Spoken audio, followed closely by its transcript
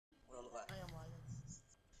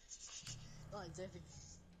Like Jeffy.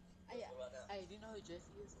 Hey, do you know who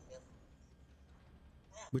Jeffy is?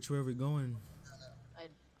 Which way are we going? Hey,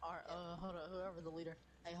 hold up, whoever the leader.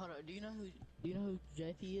 Hey, hold up. Do you know who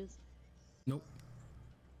Jeffy is? Nope.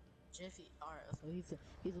 Jeffy. Alright, so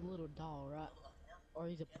he's a little doll, right? Or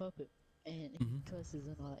he's a puppet, and he Mm-hmm. cusses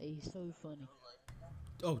and all that. He's so funny.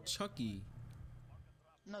 Oh, Chucky.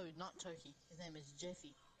 No, not Turkey. His name is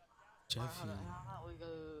Jeffy. Alright, hold Jeffy. up. How about we go?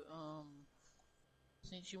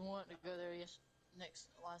 Since you want to go there,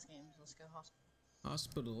 last game, let's go hospital.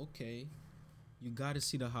 Hospital, okay. You gotta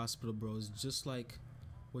see the hospital, bro. It's just like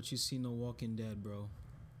what you see in The Walking Dead, bro.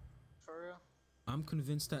 For real? I'm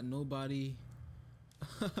convinced that nobody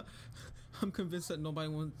I'm convinced that nobody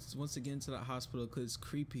wants to get into that hospital because it's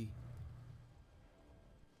creepy.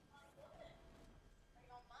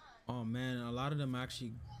 Oh man, a lot of them are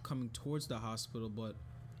actually coming towards the hospital, but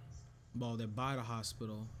well, they're by the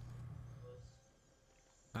hospital.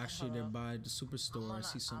 Actually, they're by the superstore. I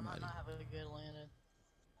see I might somebody. not have a good landing.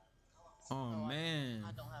 Oh No, man,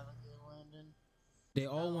 I don't have a good landing. they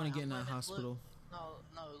all No, want like to get I'm in that landing. Look, hospital.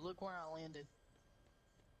 no, look where I landed.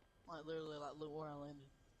 Like literally, like look where I landed.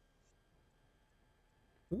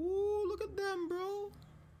 Ooh, look at them, bro.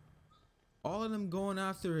 All of them going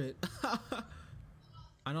after it.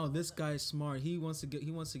 I know this guy's smart. He wants to get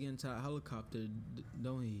into that helicopter,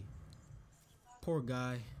 don't he? Poor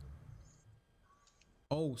guy.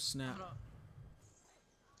 Oh snap. Hold up.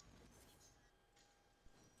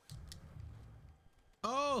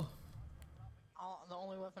 Oh The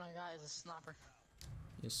only weapon I got is a sniper.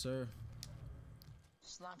 yes sir.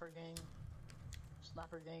 Sniper gang.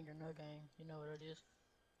 Sniper gang or no gang. You know what it is.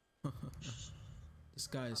 This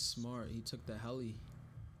guy is smart. He took the heli.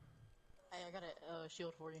 Hey, I got a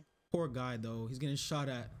shield for you. Poor guy though. He's getting shot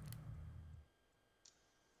at.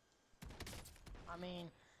 I mean,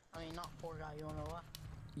 not poor guy. You wanna know why?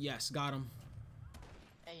 Yes, got him.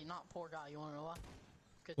 Hey, not poor guy. You wanna know why?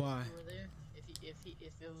 Because Why? if you were there,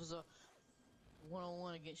 if it was a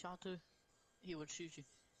one-on-one to get shot to, he would shoot you.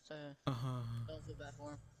 So don't feel bad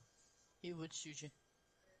for him. He would shoot you.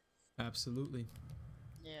 Absolutely.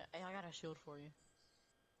 Yeah. Hey, I got a shield for you.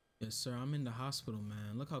 Yes sir. I'm in the hospital,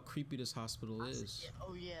 man. Look how creepy this hospital is. Yeah,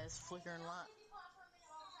 oh yeah, it's flickering light.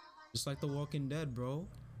 Just like The Walking Dead, bro.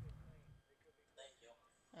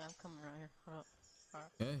 Yeah, I'm coming right here. Hold up. Alright.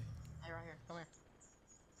 Okay. Hey, right here. Come here.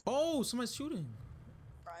 Oh, somebody's shooting.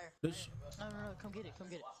 Right here. This- No, come get it. Come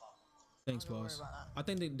get it. Thanks, Don't worry boss. about that. I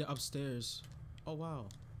think they're upstairs. Oh wow.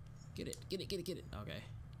 Get it. Okay.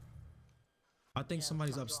 I think Yeah,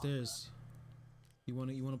 somebody's let's not go upstairs. You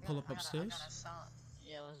wanna pull up I upstairs? got a silent.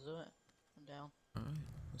 Yeah, let's do it. I'm down. All right,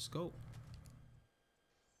 let's go.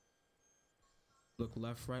 Look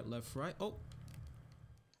left, right, left, right. Oh,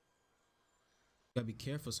 gotta be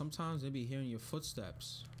careful. Sometimes they be hearing your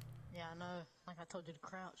footsteps. Yeah, I know. Like I told you to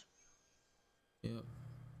crouch. Yep,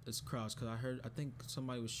 it's crouch because I think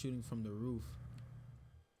somebody was shooting from the roof.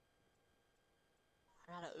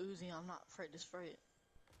 I got a Uzi. I'm not afraid to spray it.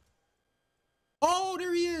 Oh,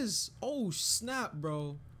 there he is. Oh snap,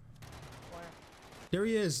 bro. Where? There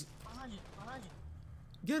he is. Behind you. Behind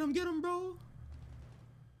you. Get him, bro.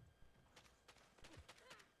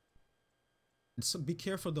 So be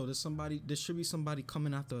careful though. There should be somebody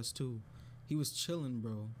coming after us too. He was chilling,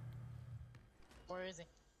 bro. Where is he?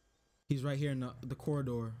 He's right here in the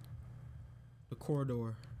corridor. The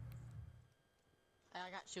corridor. Hey,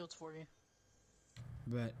 I got shields for you.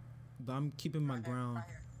 But I'm keeping my ground. Right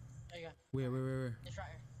here. There you go. Where? It's right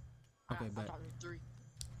here. Okay, Alright, bet. I dropped you 3.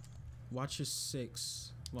 Watch your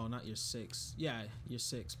 6. Well, not your 6. Yeah, your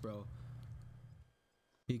 6, bro.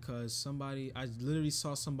 Because I literally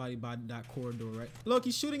saw somebody by that corridor, right? Look,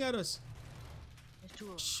 he's shooting at us. There's 2 of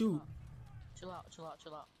them. Shoot. Chill out.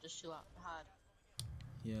 Just chill out. Hide.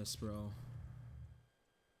 Yes, bro.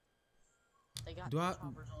 They got Do I-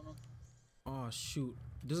 choppers on them. Oh, shoot.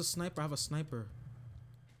 There's a sniper. I have a sniper.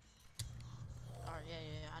 Alright,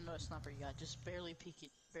 yeah. I know a sniper you got. Just barely peek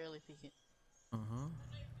it. Uh-huh.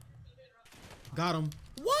 Got him.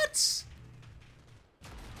 What?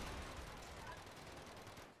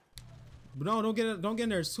 No, don't get in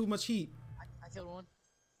there. It's too much heat. I killed one.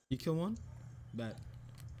 You kill one? Bet.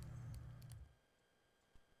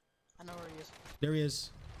 I know where he is. There he is.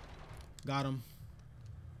 Got him.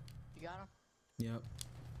 You got him? Yep.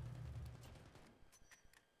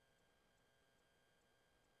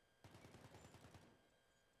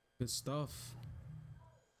 Good stuff.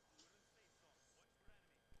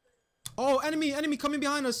 Oh, enemy coming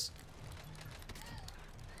behind us.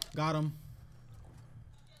 Got him.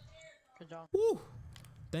 Good job. Woo.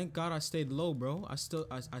 Thank God I stayed low, bro. I still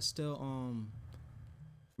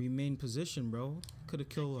remain position, bro. Could have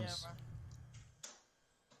killed us. Bro.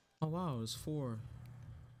 Oh wow, it's 4.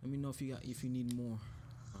 Let me know if you need more.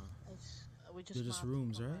 We just They're just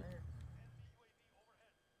rooms, right?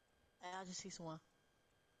 Hey, I just see someone.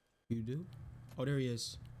 You do? Oh, there he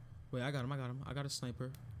is. Wait, I got him. I got a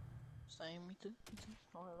sniper. Same, me too. Me too.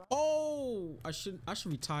 Don't worry about it. Oh, I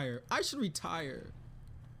should retire. I should retire.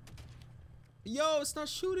 Yo, it's not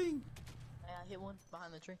shooting. Hey, I hit one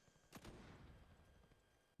behind the tree.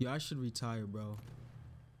 Yo, I should retire, bro.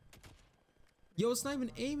 Yo, it's not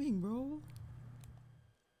even aiming, bro.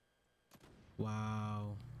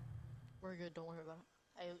 Wow. We're good. Don't worry about it.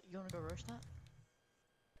 Hey, you wanna go rush that?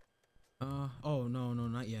 Oh, no,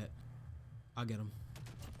 not yet. I'll get him.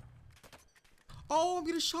 Oh, I'm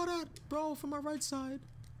getting shot at, bro, from my right side.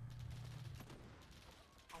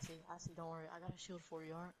 I see. Don't worry. I got a shield for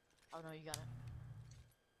you, alright? Oh, no, you got it.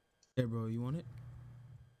 Hey, bro, you want it?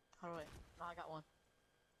 How do I? No, I got one.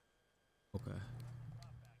 Okay.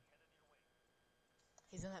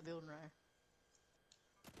 He's in that building right here.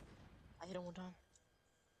 I hit him one time.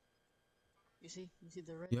 You see? You see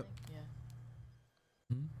the red Yep. thing?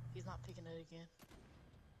 Yeah. Hmm? He's not picking it again.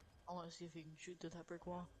 I want to see if he can shoot through that brick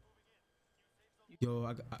wall. Yo,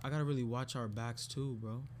 I gotta really watch our backs too,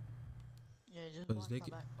 bro. Yeah, just 'Cause watch they my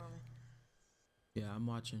back for me. Yeah, I'm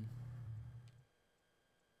watching.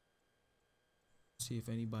 See if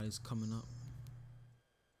anybody's coming up.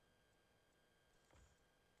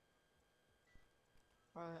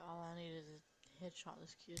 Bro, all I need is a headshot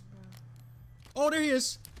this kid, bro. Oh, there he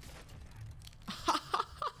is.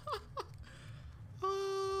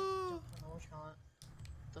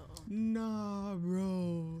 Nah,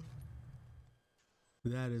 bro.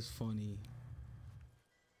 That is funny.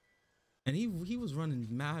 And he was running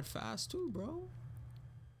mad fast too, bro.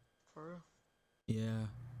 For real? Yeah.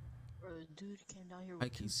 Bro, the dude came down here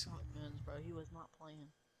with 2 shotguns, bro. He was not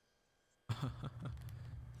playing.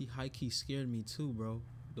 He high-key scared me too, bro.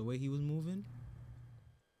 The way he was moving.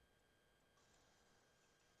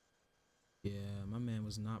 Yeah, my man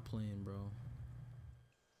was not playing, bro.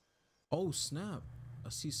 Oh, snap. I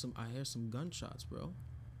hear some gunshots, bro.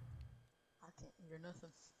 I can't hear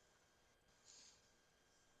nothing.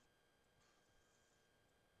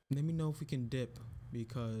 Let me know if we can dip,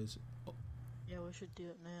 because... Oh. Yeah, we should do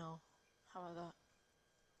it now. How about that?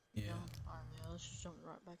 Yeah. Alright, yeah, let's just jump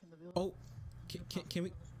right back in the building. Oh, can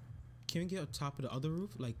we get on top of the other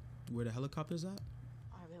roof, like where the helicopter's at?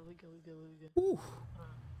 Alright, yeah, we go. Ooh,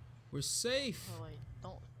 we're safe. Oh wait,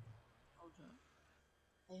 don't. Hold on.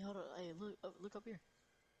 Hey, hold on. Hey, look up here.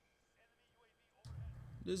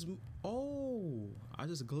 Oh, I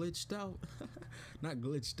just glitched out. Not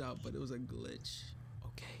glitched out, but it was a glitch.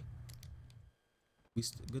 Okay.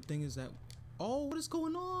 Good thing is that. Oh, what is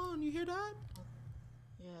going on? You hear that?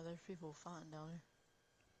 Yeah, there's people fighting down here.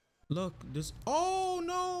 Look, this. Oh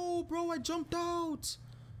no, bro! I jumped out.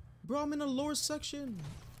 Bro, I'm in the lower section.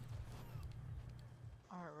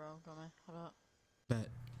 Alright, bro, I'm coming. Hold up.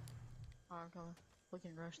 Bet. Alright, I'm coming. We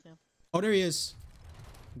can rush them. Oh, there he is.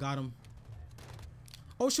 Got him.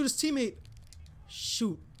 Oh, shoot, his teammate.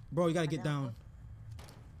 Shoot. Bro, you gotta get down. One.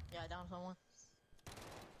 Yeah, I downed someone.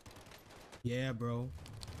 Yeah, bro.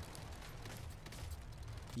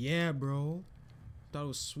 Yeah, bro. Thought it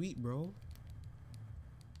was sweet, bro.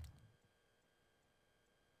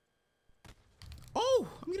 Oh,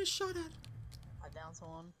 I'm getting shot at. I downed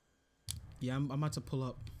someone. Yeah, I'm about to pull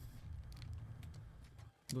up.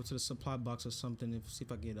 Go to the supply box or something. See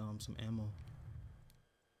if I get some ammo.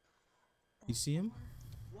 You see him?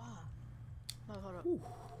 Wow. No, hold up. Ooh.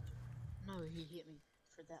 No, he hit me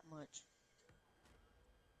for that much.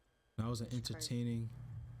 That was an entertaining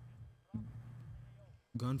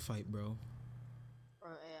gunfight, bro.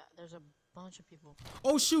 Bro, yeah, there's a bunch of people.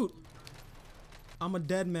 Oh, shoot. I'm a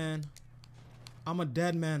dead man.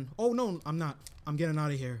 Oh, no, I'm not. I'm getting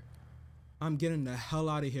out of here. I'm getting the hell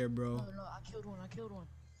out of here, bro. No, I killed one.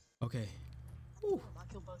 Okay. I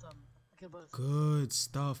killed both of them. Good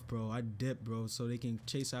stuff, bro. I dipped, bro, so they can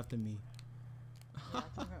chase after me. Yeah, I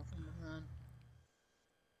came right from behind.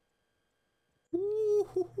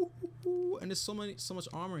 Ooh, and there's so much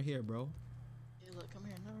armor here, bro. Hey, look, come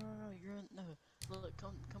here. No, Look,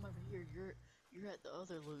 come over here. You're at the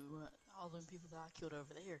other loot. All them people that I killed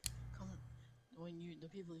over there. Come, the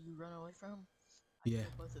people you run away from. I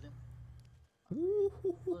killed both of them.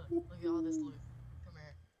 Look at all this loot. Come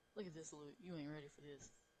here. Look at this loot. You ain't ready for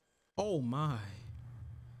this. Oh my.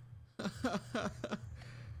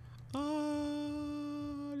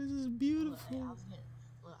 Oh, this is beautiful.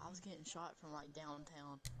 Look, I was getting shot from like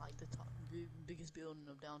downtown, like the biggest building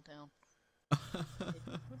of downtown.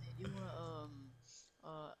 You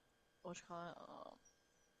wanna what you call it?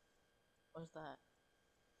 What's that?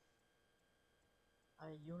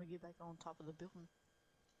 You wanna get back on top of the building?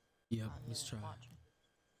 Yep, let's try. Watch.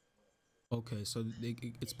 Okay, so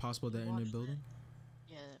it's possible they're in the building?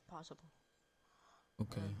 Yeah, possible.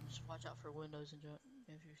 Okay. Just watch out for windows and jump.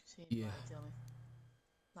 If you see Yeah. anybody, tell me.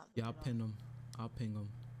 Not Yeah, I'll picking on pin me. them. I'll ping them.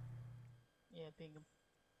 Yeah, ping them.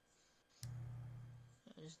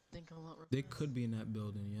 Just think I'm not. They could be in that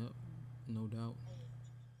building. Yep, no doubt.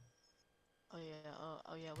 Oh yeah.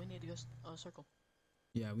 Oh yeah. We need to go circle.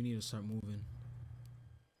 Yeah, we need to start moving.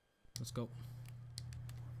 Let's go.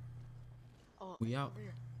 Oh, We hey, out. over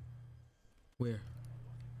here. Where?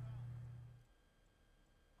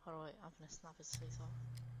 Hold on, wait. I'm gonna snap his face off.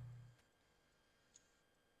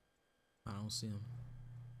 I don't see him.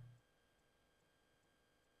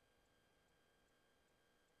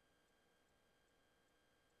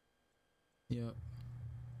 Yep.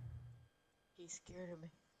 He's scared of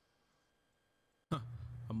me. Huh.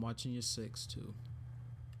 I'm watching your 6 too.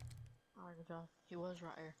 Alright, good job. He was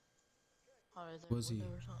right here. Oh, is there Was a he?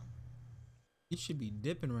 window or something? He should be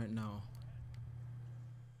dipping right now.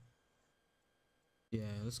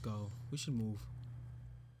 Yeah, let's go. We should move.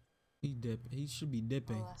 He should be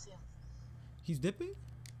dipping. Oh, I see him. He's dipping?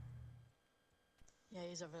 Yeah,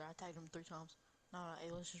 he's over there. I tagged him 3 times. No,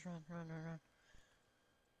 hey, let's just run.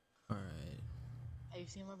 Alright. Hey, you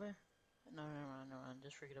see him over there? No, run.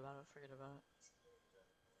 Just forget about it. Forget about it.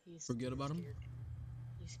 He's Forget about him? scared.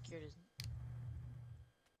 He's scared as.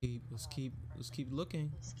 Let's keep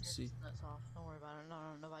looking. He's scared See. his nuts off. Don't worry about it.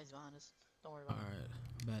 No, nobody's behind us. Don't worry about it. Alright,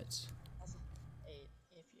 bets. Hey,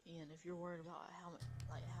 if you're worried about how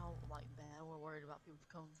bad we're worried about people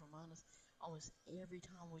coming from behind us, almost every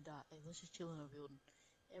time we die, hey, let's just chill in a building.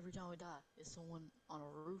 Every time we die, it's someone on a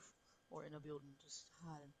roof or in a building just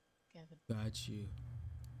hiding, camping. Got you.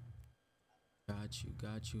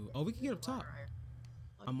 Oh, we can get up top. Right.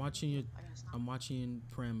 I'm watching your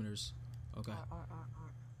parameters. Okay. Alright.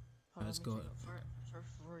 Let's go. First,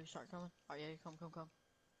 before you start coming. Alright, yeah, come.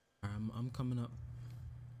 Alright, I'm coming up.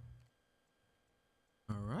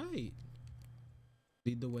 Alright.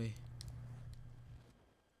 Lead the way.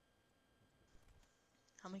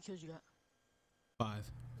 How many kills you got?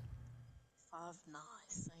 5. 5, nice,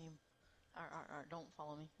 same. Alright, don't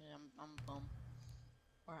follow me. Yeah, I'm bum.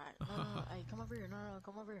 Alright, no, hey, come over here. No,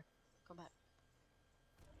 come over here. Come back.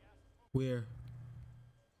 Where?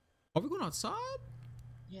 Are we going outside?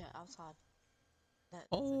 Yeah, outside.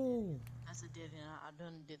 That's a dead end. I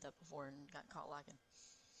done did that before and got caught lagging.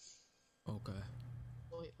 Okay.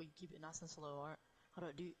 We keep it nice and slow, alright? Hold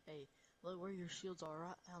up, dude. Hey, look where your shields are,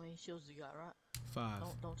 right? How many shields you got, right? 5.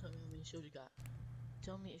 Don't tell me how many shields you got.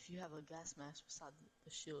 Tell me if you have a gas mask beside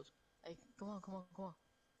the shield. Hey, come on. Alright,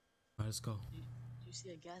 let's go. Do you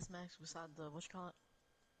see a gas mask beside the what you call it?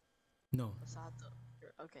 No. Beside the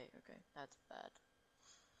okay, that's bad.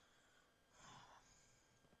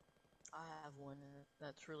 I have one and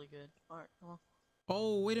that's really good. Alright, come on.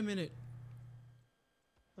 Oh, wait a minute.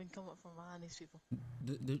 We can come up from behind these people.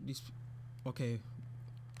 These. Okay.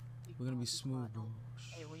 We're gonna be smooth, bro.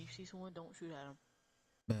 Hey, when you see someone, don't shoot at them.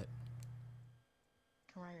 Bet.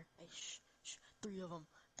 Come right here. Hey, shh. 3 of them.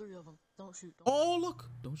 Don't shoot. Oh, look!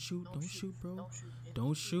 Don't shoot, bro.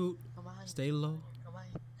 Don't shoot. Stay low. Come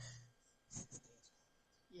behind.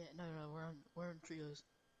 Yeah, no, we're in trios.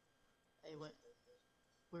 Hey,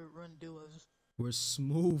 we're running duos. We're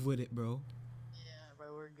smooth with it, bro. Yeah,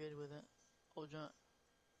 bro, we're good with it. Oh, jump.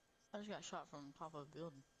 I just got shot from top of a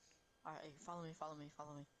building. Alright, hey, follow me.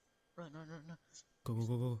 Run.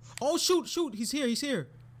 Go. Oh, shoot! He's here.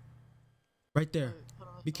 Right there.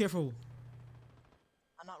 Wait, Be careful.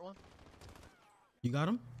 I knocked one. You got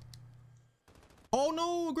him? Oh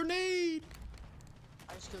no, a grenade!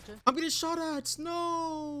 I just killed 2. I'm getting shot at.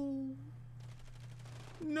 No.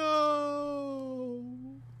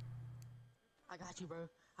 I got you, bro.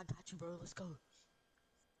 Let's go.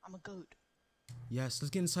 I'm a goat. Yes, let's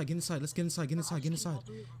get inside. Let's get inside. Get inside.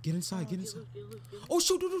 Look. Oh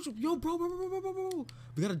shoot! Yo, bro.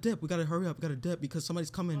 We gotta dip. We gotta hurry up. We gotta dip because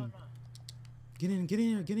somebody's coming. No. Get in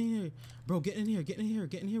here, bro. Get in here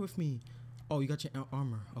with me. Oh, you got your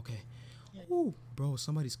armor. Okay. Yeah. Ooh, bro,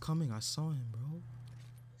 somebody's coming. I saw him, bro.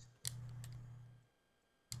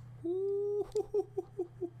 Ooh.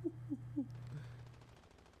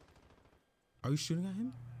 Are you shooting at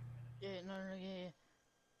him? Yeah, no, yeah.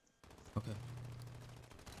 Okay.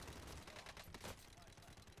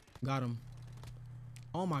 Got him.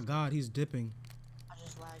 Oh my God, he's dipping. I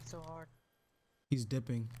just lagged so hard. He's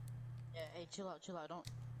dipping. Yeah, hey, chill out, don't.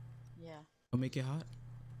 Yeah. Don't make it hot.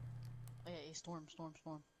 Oh, yeah, hey, storm.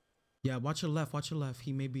 Yeah, watch your left.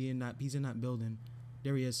 He may be in that. He's in that building.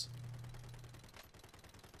 There he is.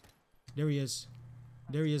 There he is,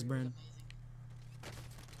 Brandon.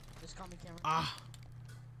 Call me, camera. Ah,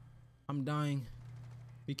 I'm dying.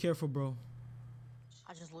 Be careful, bro.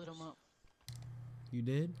 I just lit him up. You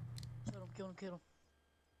did? Killed him, killed him, killed him.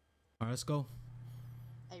 All right, let's go.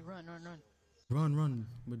 Hey, run, run, run. Run, run.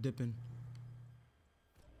 We're dipping.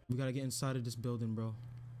 We gotta get inside of this building, bro.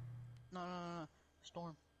 No, no, no, no.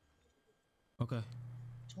 Storm. Okay.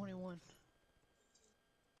 21.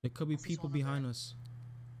 There could be I see people someone over behind there. us.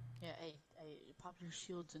 Yeah, hey, pop your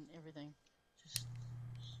shields and everything. Just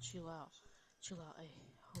chill out. Chill out, hey.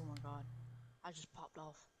 Oh my god. I just popped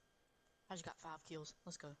off. I just got 5 kills.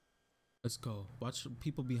 Let's go. Let's go. Watch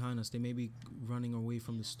people behind us. They may be running away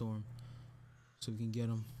from the storm. So we can get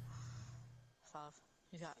them. 5.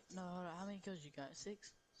 You got, no, how many kills you got?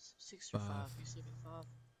 6? 6 or 5? 5. You still got 5?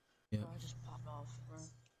 Yep. Bro, I just popped off, bro.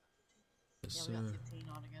 Yes, Yeah, sir. we got 15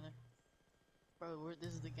 altogether. Bro,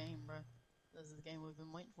 this is the game, bro. This is the game we've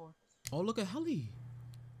been waiting for. Oh, look at Heli.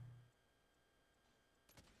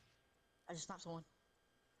 I just snapped someone.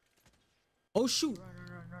 Oh, shoot. Run, run,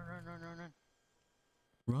 run, run, run, run, run, run.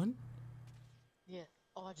 Run? Yeah.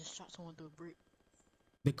 Oh, I just shot someone through a brick.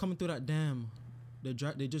 They're coming through that dam. They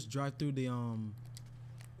just drive through the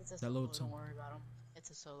It's a that solo, little don't tunnel. worry about him.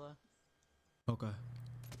 It's a solo. Okay.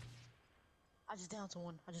 I just downed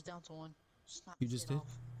someone. I just downed someone. Snap You his just head did?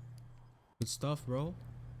 off. Good stuff, bro.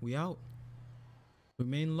 We out.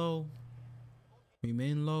 Remain low.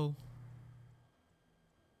 Remain low.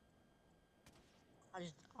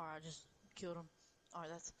 I just killed him. Alright,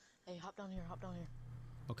 that's, hey, hop down here, hop down here.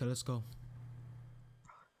 Okay, let's go.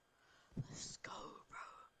 Let's go,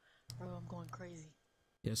 bro. Bro, I'm going crazy.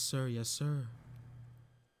 Yes, sir. Yes, sir.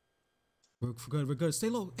 We're good. We're good. Stay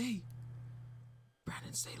low. Hey.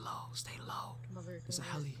 Brandon, stay low. Stay low. Come over here, There's a come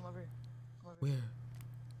over heli. here, come over here. Come over here.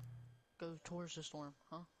 Where? Go towards the storm,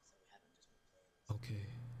 huh? Okay.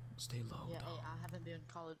 Stay low, Yeah, dog. hey, I haven't been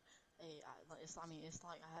it's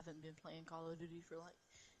like I haven't been playing Call of Duty for like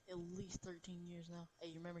at least 13 years now.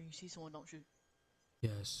 Hey, remember, you see someone, don't shoot.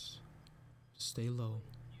 Yes. Stay low.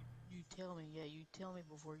 You tell me, yeah, you tell me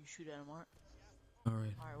before you shoot at him, alright?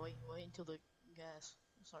 Alright. Alright, wait until the gas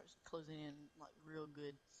starts closing in like real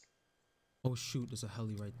good. Oh, shoot. There's a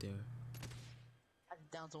heli right there. I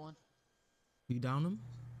just downed someone. You down him?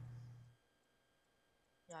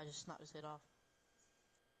 Yeah, I just snapped his head off.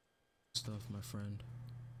 Stuff, my friend.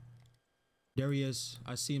 There he is.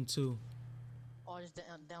 I see him too. Oh, I just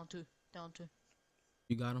down two. Down two.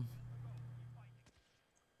 You got him?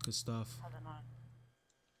 Good stuff. How's that not?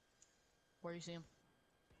 Where you see him?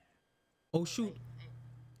 Oh, shoot. Hey,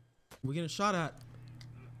 We're getting shot at.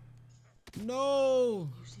 No!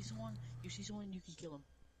 you see someone? You see someone? You can kill him.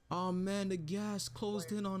 Oh, man. The gas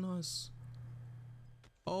closed in on us.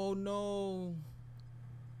 Oh, no.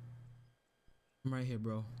 I'm right here,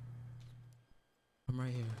 bro. I'm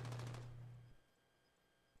right here.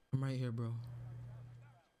 I'm right here, bro.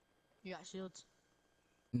 You got shields?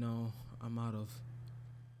 No, I'm out of.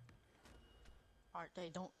 Alright,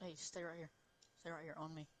 hey, stay right here. Stay right here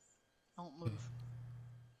on me. Don't move. Okay.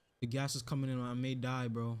 The gas is coming in. I may die,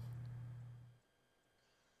 bro.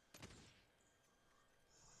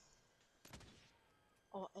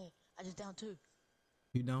 Oh, hey, I just downed 2.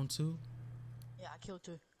 You down too? Yeah, I killed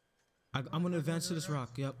 2. I'm gonna advance to this rock.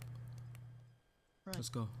 Yep. Run. Let's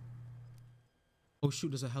go. Oh shoot,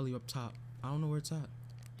 there's a heli up top. I don't know where it's at.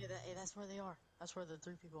 Yeah, hey, that's where they are. That's where the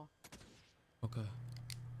 3 people are. Okay.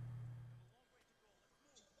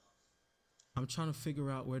 I'm trying to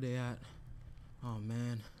figure out where they at. Oh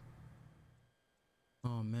man.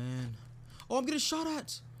 Oh man. Oh, I'm getting shot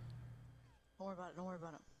at. Don't worry about it. Don't worry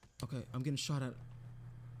about it. Okay, I'm getting shot at.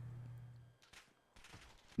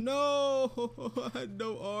 No, I had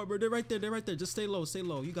no armor. They're right there. They're right there. Just stay low. Stay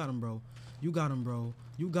low. You got him, bro. You got him, bro.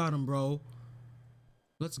 You got him, bro.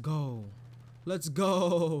 Let's go. Let's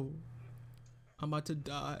go. I'm about to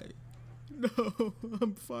die. No,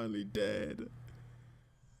 I'm finally dead.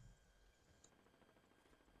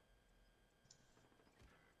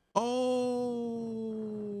 Oh.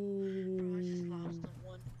 Bro, I just lost the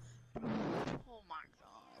one. Oh my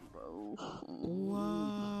god, bro. Wow.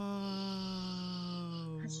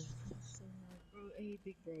 I just feel so hard, bro. Hey,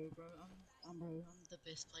 big bro. I'm the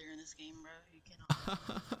best player in this game, bro. You cannot.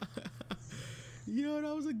 Yo,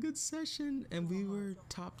 that was a good session, and we were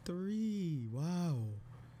top 3. Wow.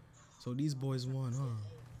 So these boys won, huh?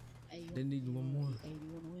 Hey, They need one more. Hey,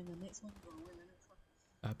 you wanna win the next one? You wanna win the next one?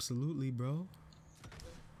 Absolutely, bro.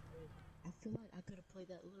 I feel like I could have played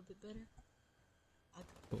that a little bit better.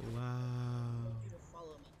 Wow. Want you to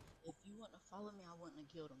follow me. If you wouldn't have followed me, I wouldn't have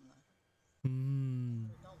killed him though. Hmm.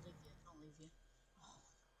 Don't leave yet. Don't leave yet. Oh.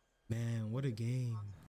 Man, what a game.